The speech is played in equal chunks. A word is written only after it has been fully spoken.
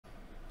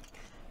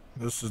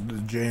This is the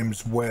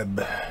James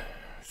Webb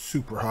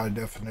super high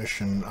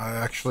definition. I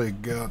actually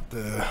got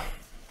the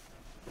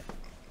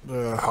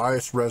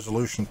highest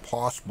resolution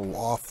possible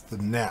off the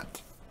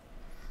net,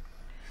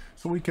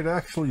 so we could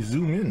actually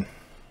zoom in.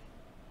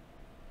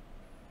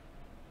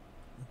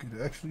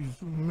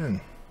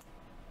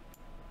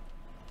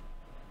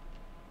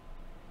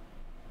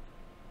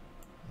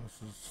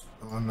 This is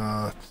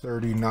on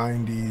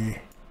 3090.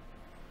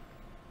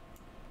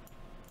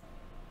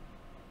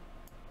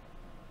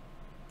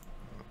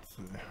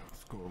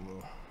 Let's go a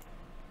little.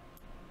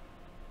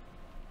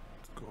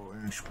 Let's go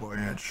inch by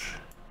inch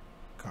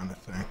kind of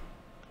thing.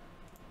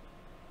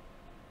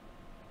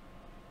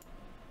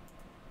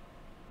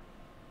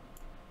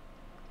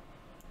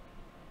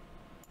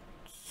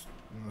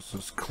 This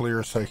is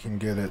clear as I can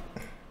get it.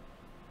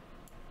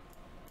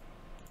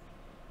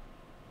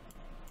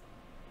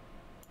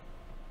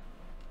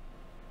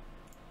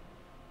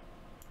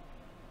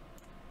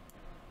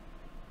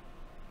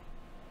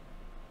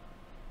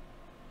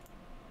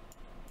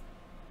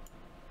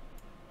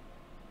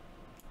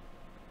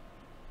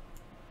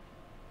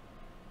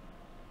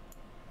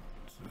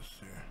 What's this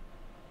here?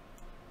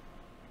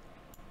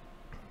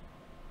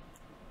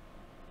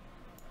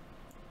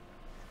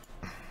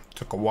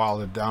 Took a while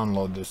to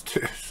download this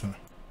too, so.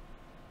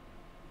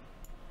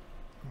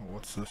 Oh,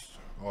 what's this?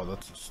 Oh,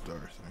 that's a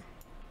star thing.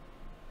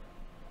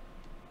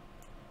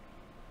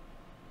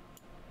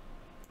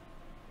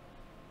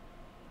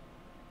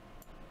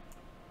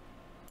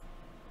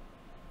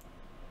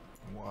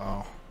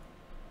 Wow.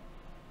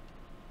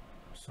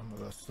 Some of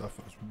that stuff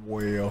is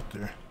way out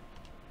there.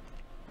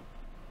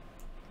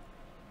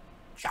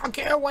 Chuck,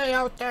 you're way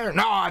out there.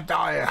 No, I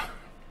tell ya.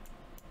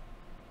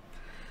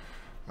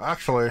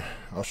 Actually,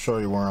 I'll show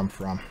you where I'm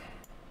from.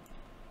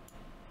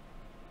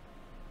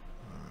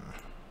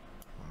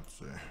 Let's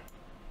see.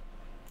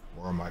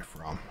 Where am I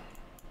from?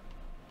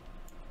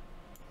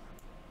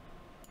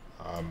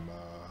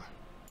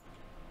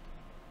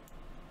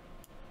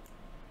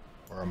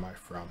 Where am I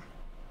from?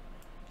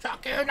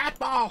 Chuck, you're not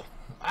ball.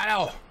 I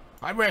know.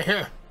 I'm right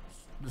here.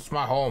 This is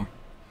my home.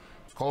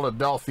 It's called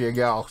Adelphia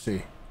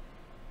Galaxy.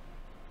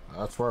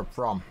 That's where I'm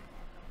from.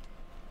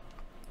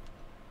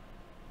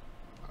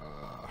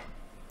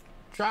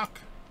 Chuck,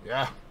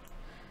 yeah.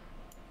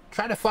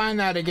 Try to find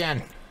that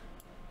again.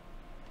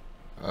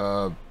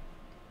 I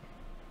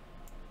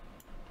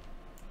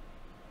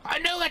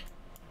knew it.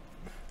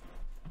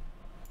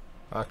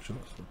 Actually,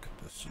 let's look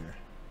at this here.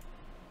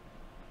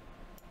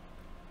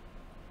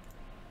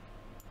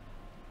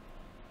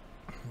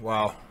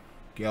 Wow,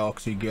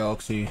 galaxy.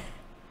 These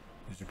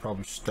are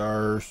probably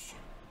stars.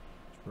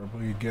 It's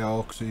probably a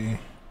galaxy.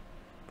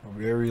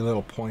 Probably every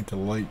little point of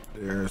light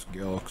there is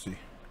galaxy.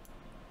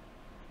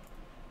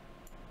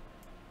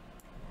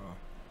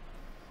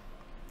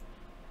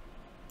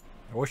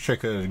 I wish I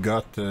could have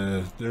got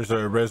there's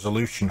a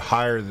resolution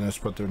higher than this,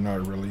 but they're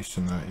not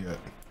releasing that yet.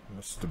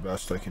 That's the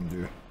best I can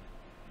do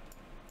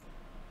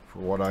for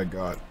what I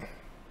got.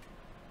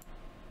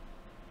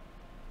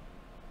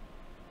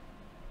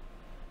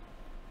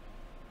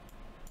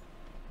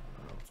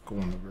 Let's go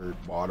on the very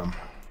bottom.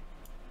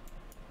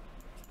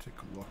 Let's take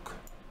a look.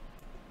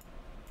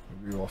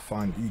 Maybe we'll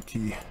find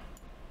ET.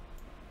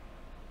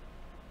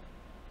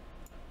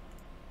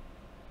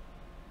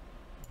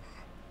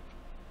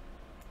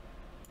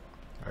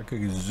 I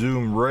could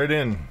zoom right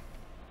in.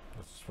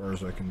 That's as far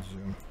as I can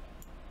zoom.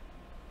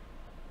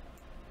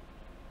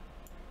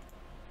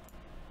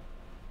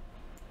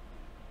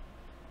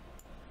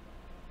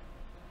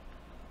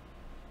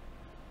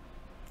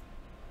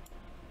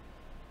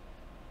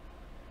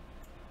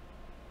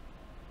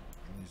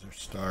 And these are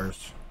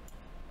stars.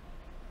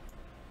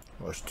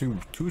 Well,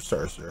 there's two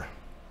stars there.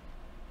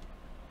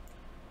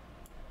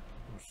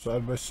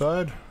 Side by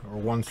side, or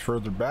one's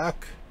further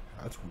back.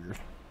 That's weird.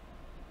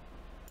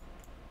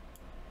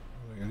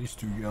 Look at these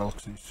two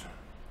galaxies.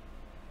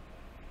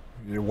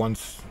 Either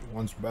one's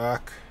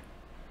back.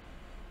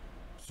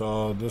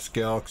 So this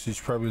galaxy's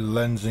probably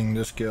lensing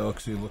this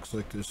galaxy. It looks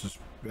like this is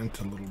bent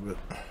a little bit.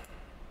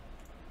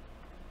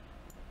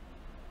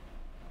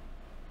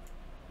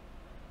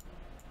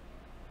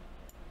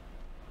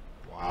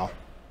 Wow.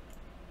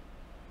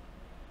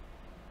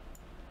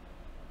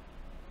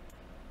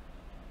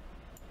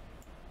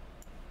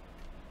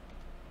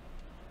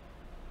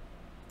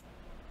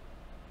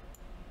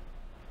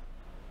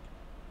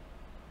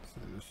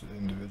 This is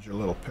individual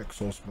little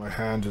pixels. My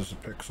hand is a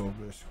pixel,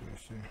 basically.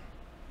 See,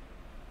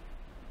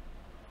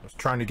 I was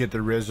trying to get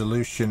the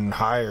resolution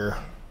higher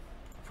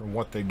from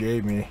what they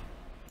gave me.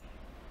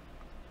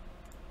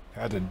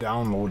 Had to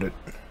download it,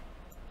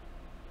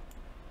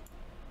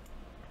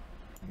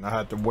 and I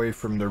had to wait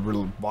from the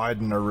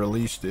Biden or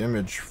release the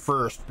image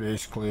first,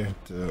 basically,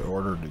 to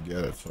order to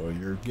get it. So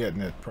you're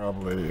getting it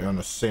probably on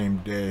the same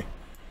day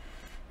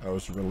I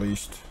was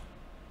released.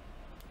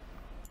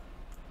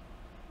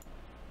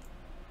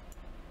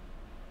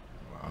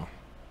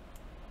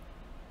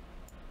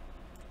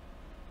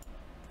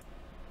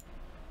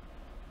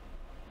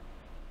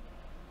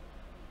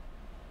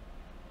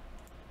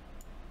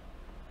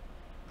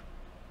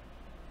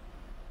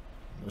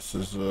 This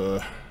is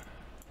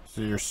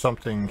see, there's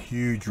something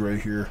huge right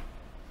here.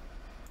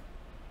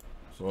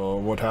 So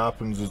what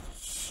happens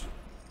is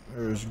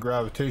there's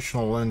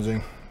gravitational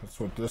lensing. That's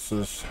what this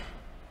is.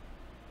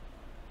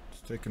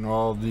 It's taking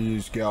all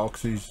these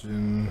galaxies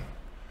and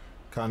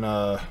kind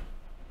of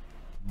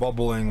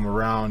bubbling them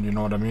around, you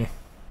know what I mean?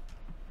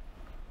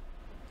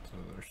 So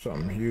there's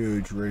something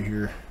huge right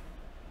here.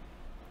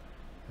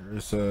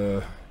 There's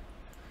a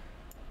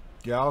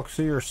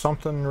galaxy or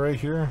something right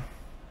here.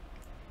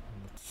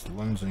 It's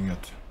lensing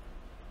it.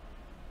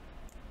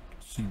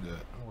 See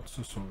that? What's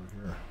this over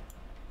here?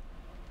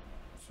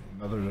 See,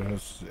 another that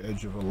has the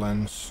edge of a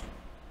lens.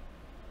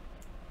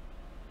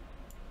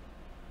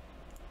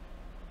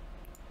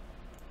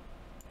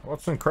 Well,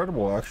 it's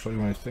incredible actually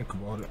when you think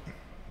about it.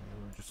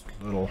 We're just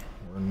little,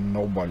 we're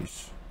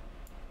nobodies.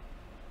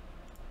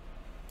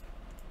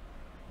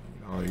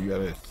 You know, you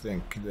gotta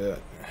think that.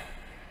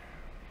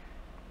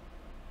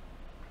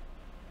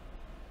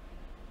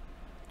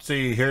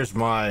 See, here's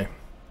my,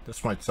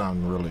 this might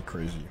sound really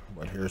crazy,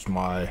 but here's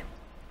my,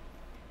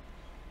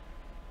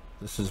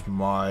 this is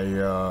my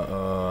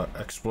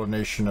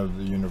explanation of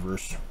the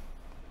universe.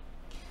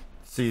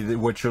 See,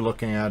 what you're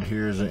looking at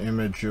here is an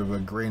image of a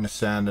grain of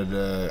sand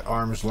at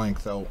arm's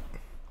length out.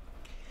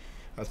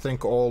 I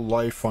think all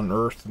life on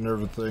Earth and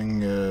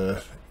everything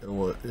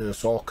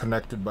is all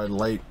connected by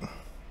light.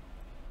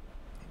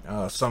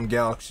 Some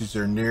galaxies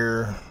are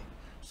near,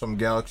 some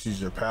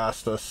galaxies are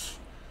past us,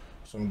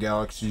 some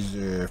galaxies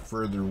are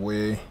further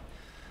away,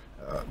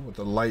 with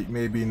the light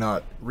maybe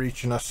not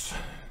reaching us.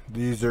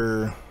 These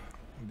are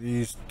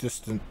these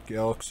distant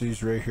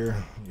galaxies right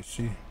here, you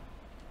see,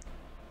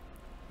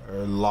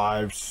 are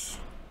lives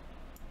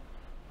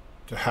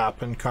to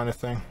happen kind of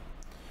thing.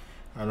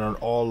 And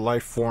all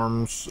life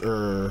forms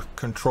are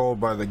controlled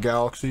by the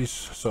galaxies.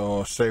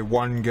 So say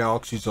one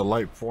galaxy is a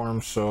life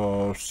form.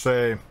 So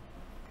say,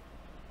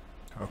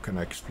 how can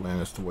I explain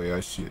this the way I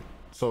see it?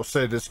 So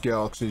say this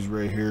galaxy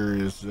right here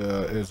is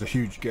a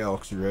huge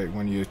galaxy, right?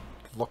 When you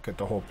look at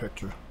the whole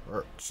picture,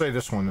 or say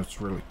this one,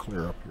 it's really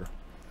clear up here.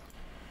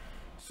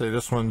 Say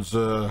this one's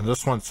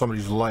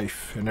somebody's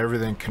life and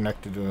everything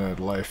connected to that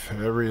life.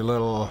 Every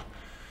little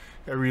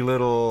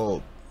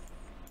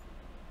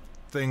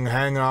thing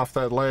hanging off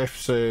that life,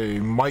 say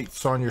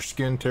mites on your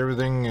skin to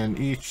everything, and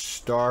each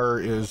star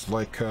is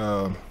like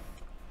a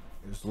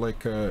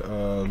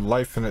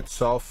life in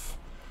itself,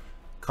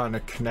 kind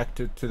of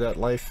connected to that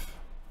life,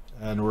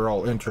 and we're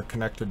all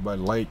interconnected by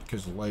light,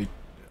 because light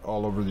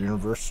all over the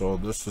universe. So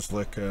this is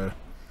like a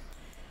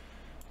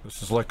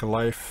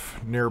life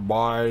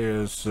nearby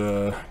is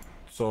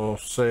so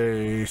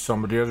say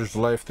somebody else's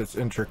life that's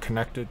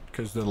interconnected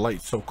because the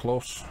light's so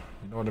close,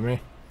 you know what I mean?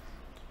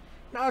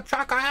 No,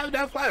 Chuck, I have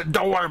no plan.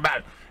 Don't worry about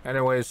it.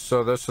 Anyways,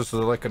 so this is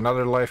like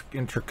another life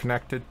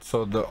interconnected.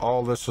 So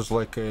all this is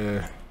like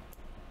a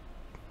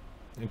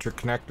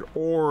interconnected,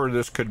 or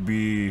this could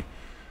be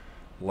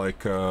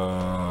like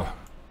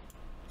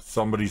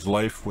somebody's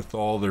life with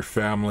all their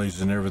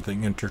families and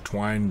everything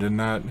intertwined in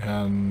that,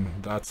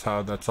 and that's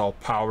how that's all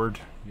powered,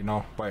 you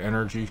know, by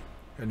energy.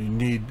 And you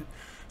need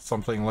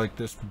something like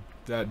this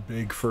that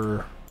big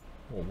for,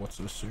 well, what's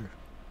this here?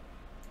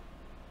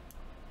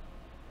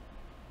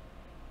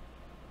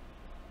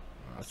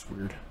 That's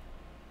weird.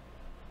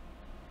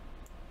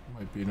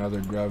 Might be another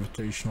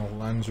gravitational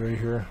lens right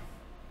here.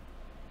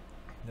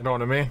 You know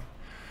what I mean?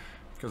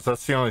 Because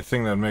that's the only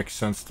thing that makes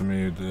sense to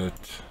me,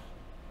 that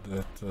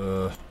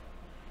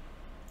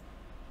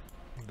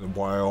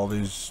why all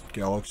these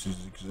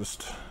galaxies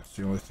exist. It's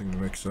the only thing that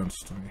makes sense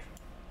to me.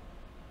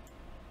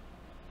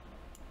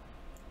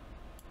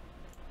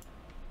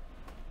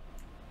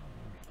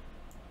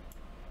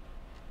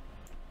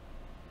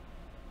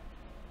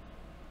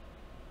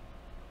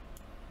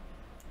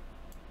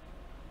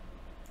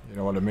 You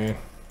know what I mean?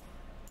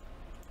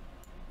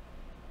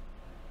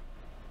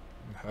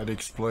 How to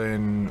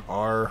explain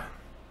our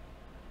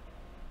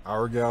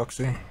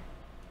galaxy?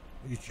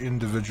 Each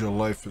individual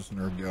life is in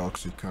our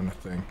galaxy kind of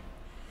thing.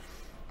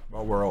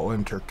 But we're all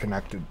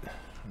interconnected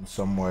in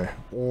some way.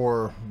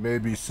 Or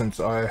maybe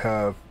since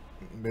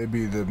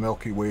maybe the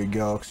Milky Way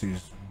galaxy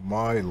is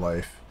my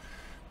life,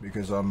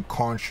 because I'm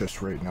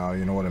conscious right now,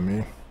 you know what I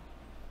mean?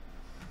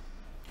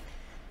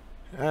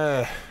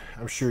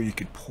 I'm sure you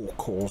could poke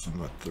holes in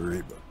that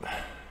theory,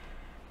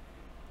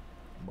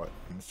 but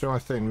it's the only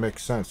thing that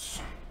makes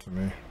sense to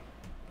me.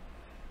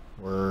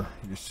 Where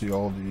you see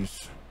all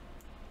these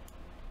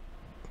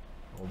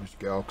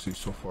galaxies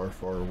so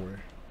far away.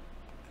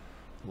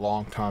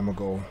 Long time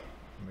ago,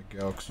 in a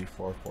galaxy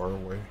far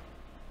away.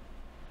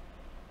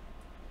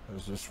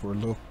 Is this where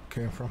Luke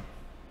came from?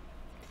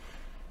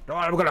 No,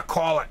 I'm gonna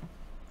call it.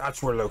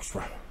 That's where Luke's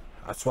from.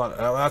 That's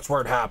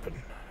where it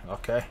happened.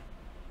 Okay.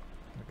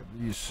 Look at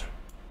these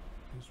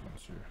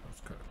ones here.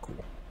 That's kind of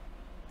cool.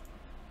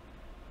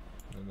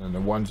 And then the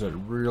ones that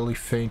really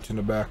faint in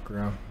the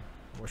background.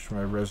 I wish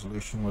my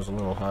resolution was a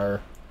little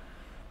higher.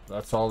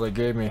 That's all they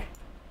gave me.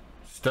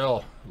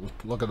 Still,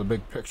 look at the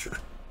big picture.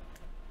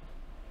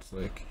 It's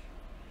like,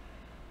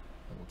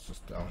 what's this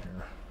down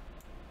here?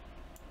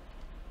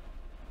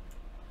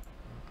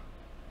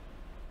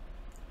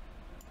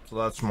 So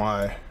that's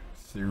my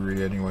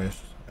theory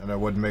anyways, and it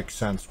would make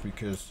sense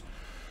because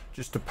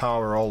just to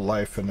power all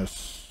life in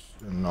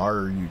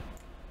our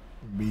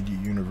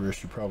immediate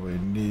universe, you probably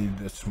need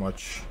this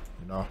much,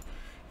 you know.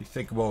 You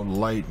think about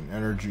light and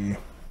energy.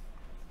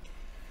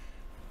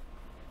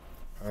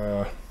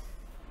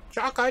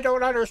 Chuck, I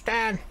don't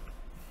understand.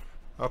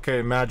 Okay,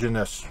 imagine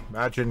this.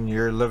 Imagine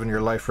you're living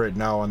your life right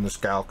now on this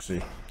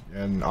galaxy,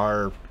 in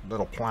our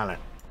little planet.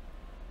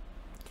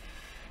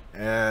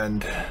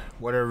 And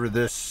whatever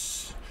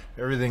this,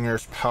 everything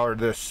there's power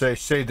to this.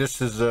 Say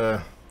this is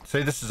a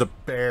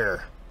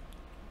bear.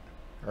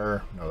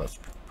 Or no, that's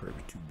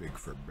probably too big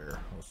for a bear.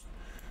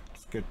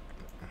 Let's get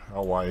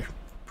how I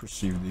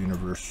perceive the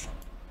universe.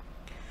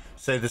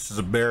 Say this is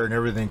a bear, and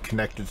everything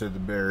connected to the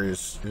bear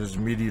is his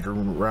immediate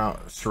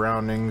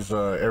surroundings,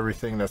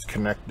 everything that's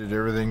connected,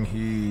 everything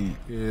he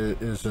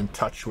is in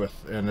touch with,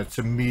 and it's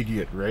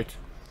immediate, right?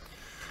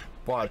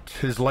 But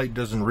his light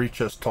doesn't reach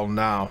us till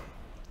now.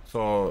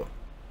 So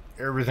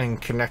everything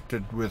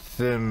connected with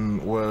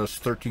him was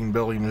 13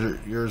 billion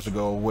years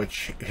ago,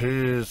 which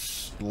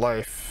his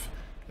life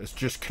is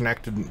just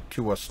connected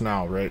to us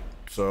now, right?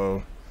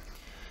 So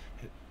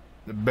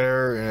the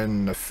bear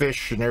and the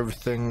fish and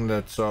everything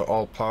that's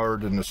all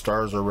powered, and the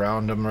stars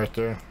around him right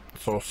there.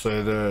 So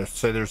say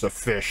there's a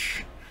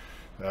fish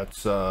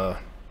that's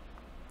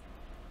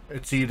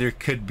it's either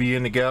could be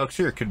in the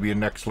galaxy or it could be a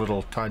next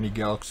little tiny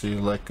galaxy,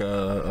 like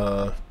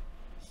I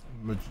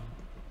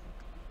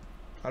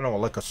don't know,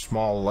 like a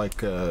small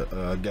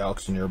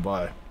galaxy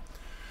nearby.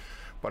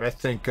 But I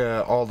think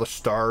all the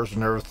stars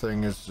and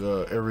everything is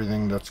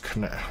everything that's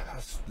connected.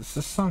 Does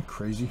this sound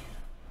crazy?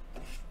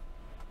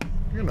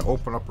 I'm gonna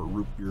open up a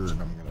root beer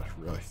and I'm gonna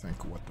really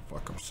think what the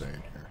fuck I'm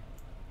saying here.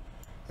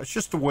 That's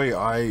just the way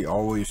I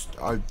always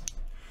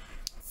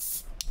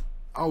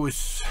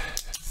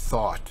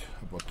thought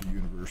about the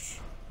universe,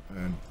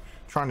 and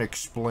trying to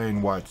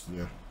explain why it's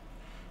there.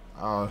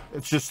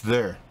 It's just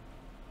there,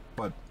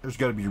 but there's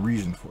got to be a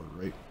reason for it,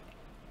 right?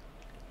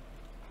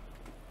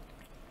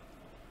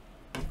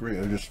 Great,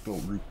 I just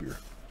spilled root beer.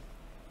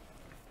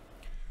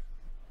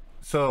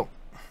 So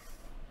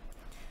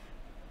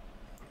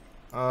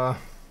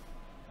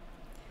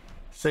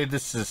say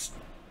this is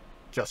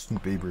Justin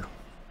Bieber,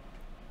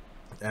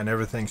 and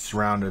everything's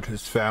surrounded,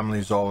 his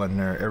family's all in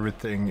there,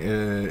 everything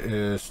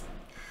is,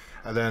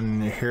 and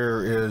then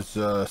here is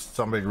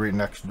somebody right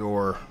next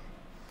door,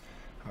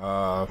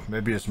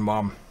 maybe his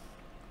mom,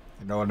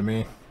 you know what I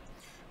mean?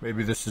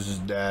 Maybe this is his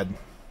dad,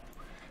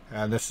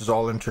 and this is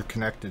all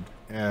interconnected.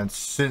 And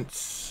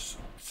since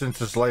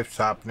his life's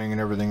happening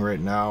and everything right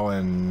now,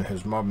 and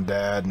his mom and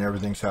dad and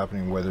everything's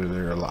happening, whether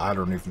they're alive, I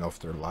don't even know if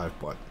they're alive,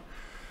 but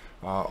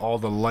all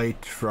the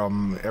light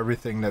from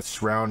everything that's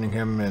surrounding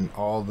him, and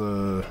all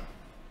the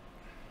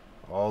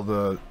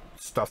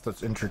stuff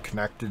that's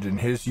interconnected in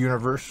his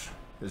universe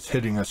is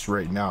hitting us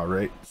right now,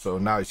 right? So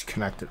now he's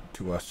connected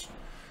to us.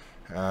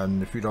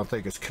 And if you don't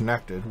think it's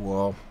connected,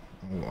 well,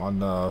 on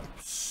the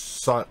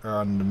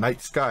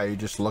night sky, you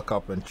just look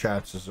up and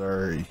chances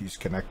are he's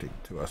connecting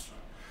to us.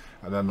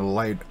 And then the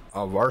light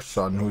of our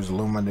sun, who's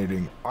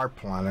illuminating our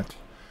planet,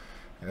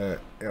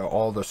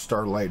 all the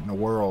starlight in the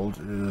world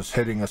is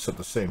hitting us at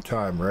the same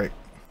time, right?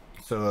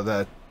 So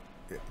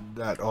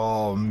that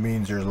all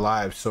means you're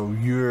alive. So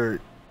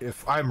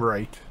if I'm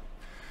right,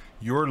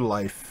 your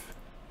life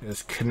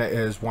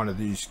is one of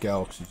these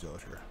galaxies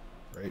out here,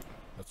 right?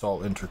 That's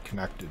all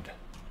interconnected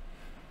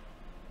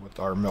with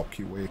our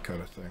Milky Way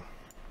kind of thing.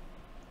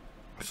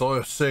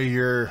 So say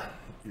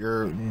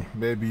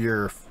maybe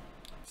you're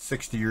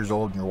 60 years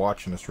old and you're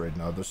watching this right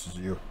now. This is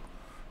you.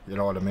 You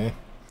know what I mean?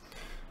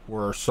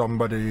 Where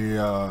somebody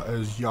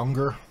is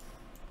younger.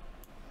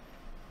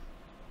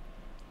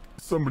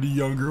 Somebody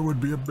younger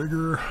would be a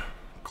bigger,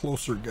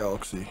 closer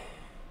galaxy,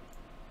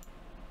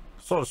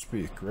 so to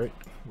speak, right?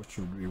 Which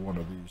would be one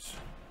of these.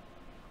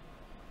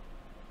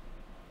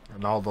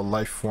 And all the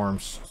life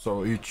forms.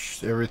 So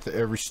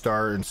every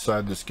star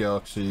inside this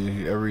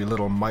galaxy, every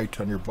little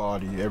mite on your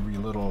body, every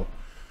little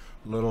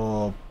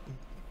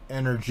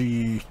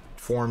energy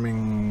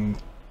forming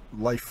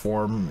life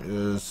form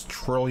is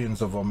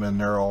trillions of them, and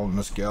they're all in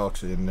this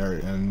galaxy,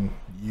 and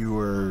you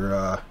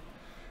are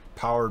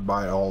powered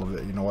by all of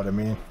it, you know what I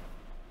mean?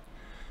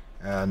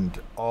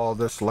 And all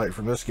this light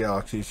from this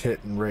galaxy is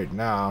hitting right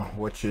now,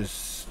 which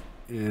is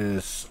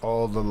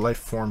all the life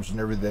forms and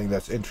everything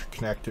that's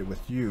interconnected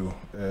with you,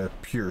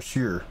 appears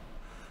here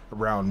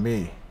around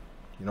me,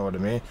 you know what I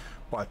mean?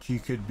 But you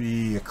could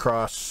be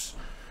across,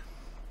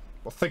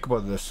 well, think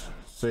about this,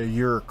 say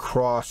you're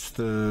across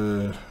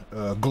the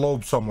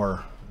globe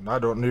somewhere, and I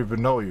don't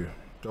even know you,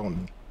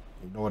 you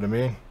know what I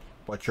mean?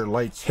 But your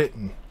light's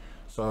hitting,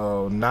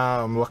 so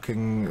now I'm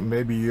looking,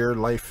 maybe your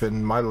life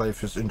and my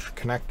life is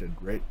interconnected,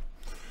 right?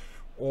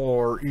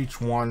 Or each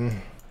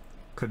one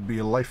could be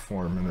a life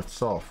form in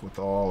itself with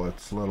all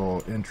its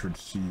little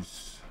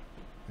intricacies,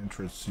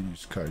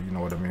 you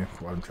know what I mean,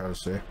 what I'm trying to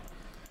say,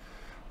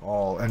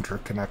 all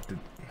interconnected.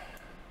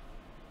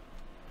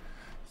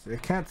 See, I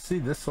can't see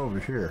this over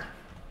here,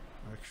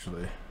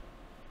 actually.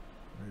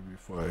 Maybe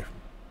if I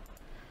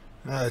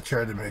I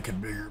tried to make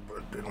it bigger, but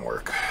it didn't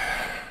work.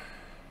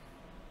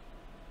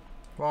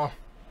 Well,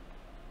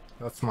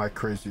 that's my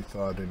crazy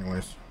thought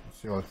anyways.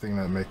 It's the only thing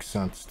that makes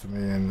sense to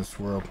me in this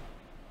world.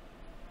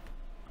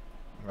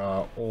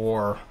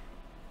 Or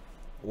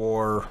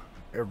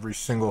every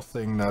single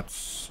thing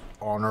that's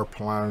on our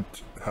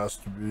planet has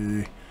to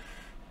be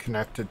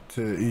connected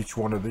to each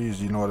one of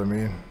these, you know what I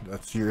mean?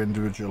 That's your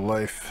individual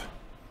life,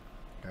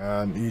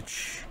 and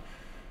each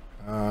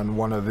and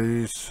one of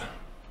these,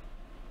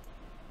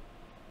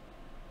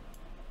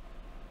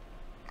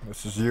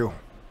 this is you,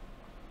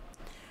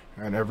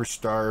 and every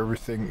star,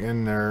 everything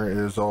in there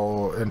is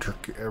all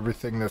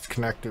everything that's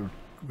connected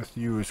with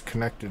you is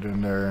connected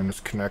in there, and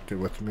is connected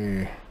with me,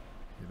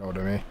 you know what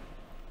I mean?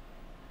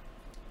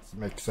 Does it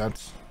make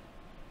sense?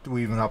 Do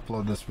we even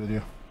upload this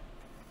video?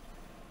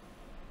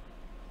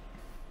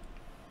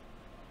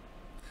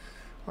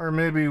 Or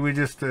maybe we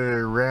just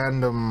a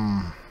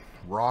random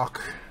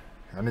rock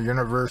in the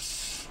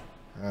universe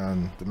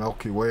and the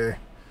Milky Way,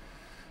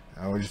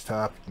 and we just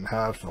happen to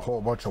have a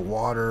whole bunch of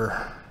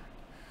water,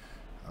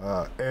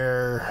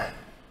 air,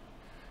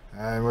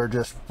 and we're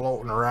just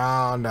floating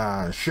around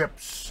on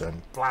ships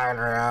and flying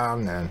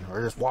around, and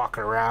we're just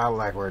walking around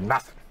like we're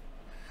nothing.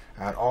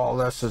 And all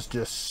this is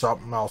just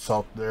something else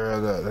out there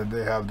that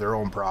they have their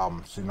own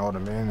problems, you know what I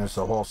mean? There's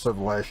a whole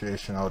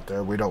civilization out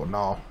there we don't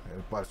know,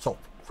 but it's so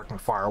freaking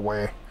far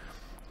away.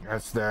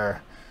 It's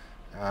there,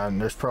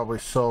 and there's probably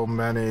so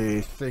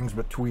many things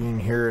between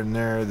here and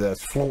there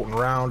that's floating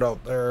around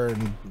out there,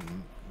 and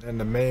in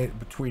the main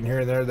between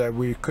here and there, that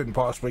we couldn't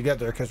possibly get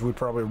there because we'd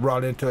probably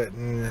run into it,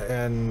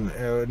 and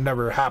it would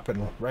never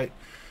happen, right?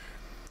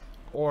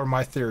 Or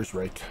my theory's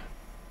right.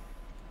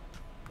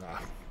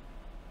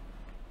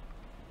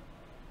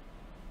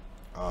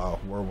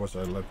 Where was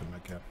I living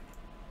again?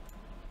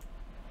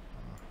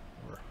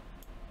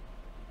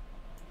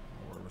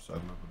 Where was I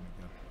living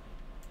again?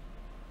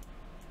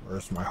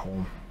 Where's my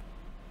home?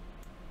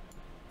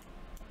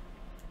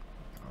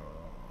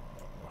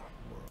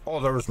 Oh,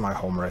 there was my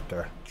home right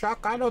there. Chuck,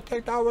 I don't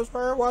think that was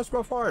where it was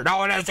before.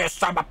 No, it is just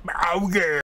some. Oh, yeah.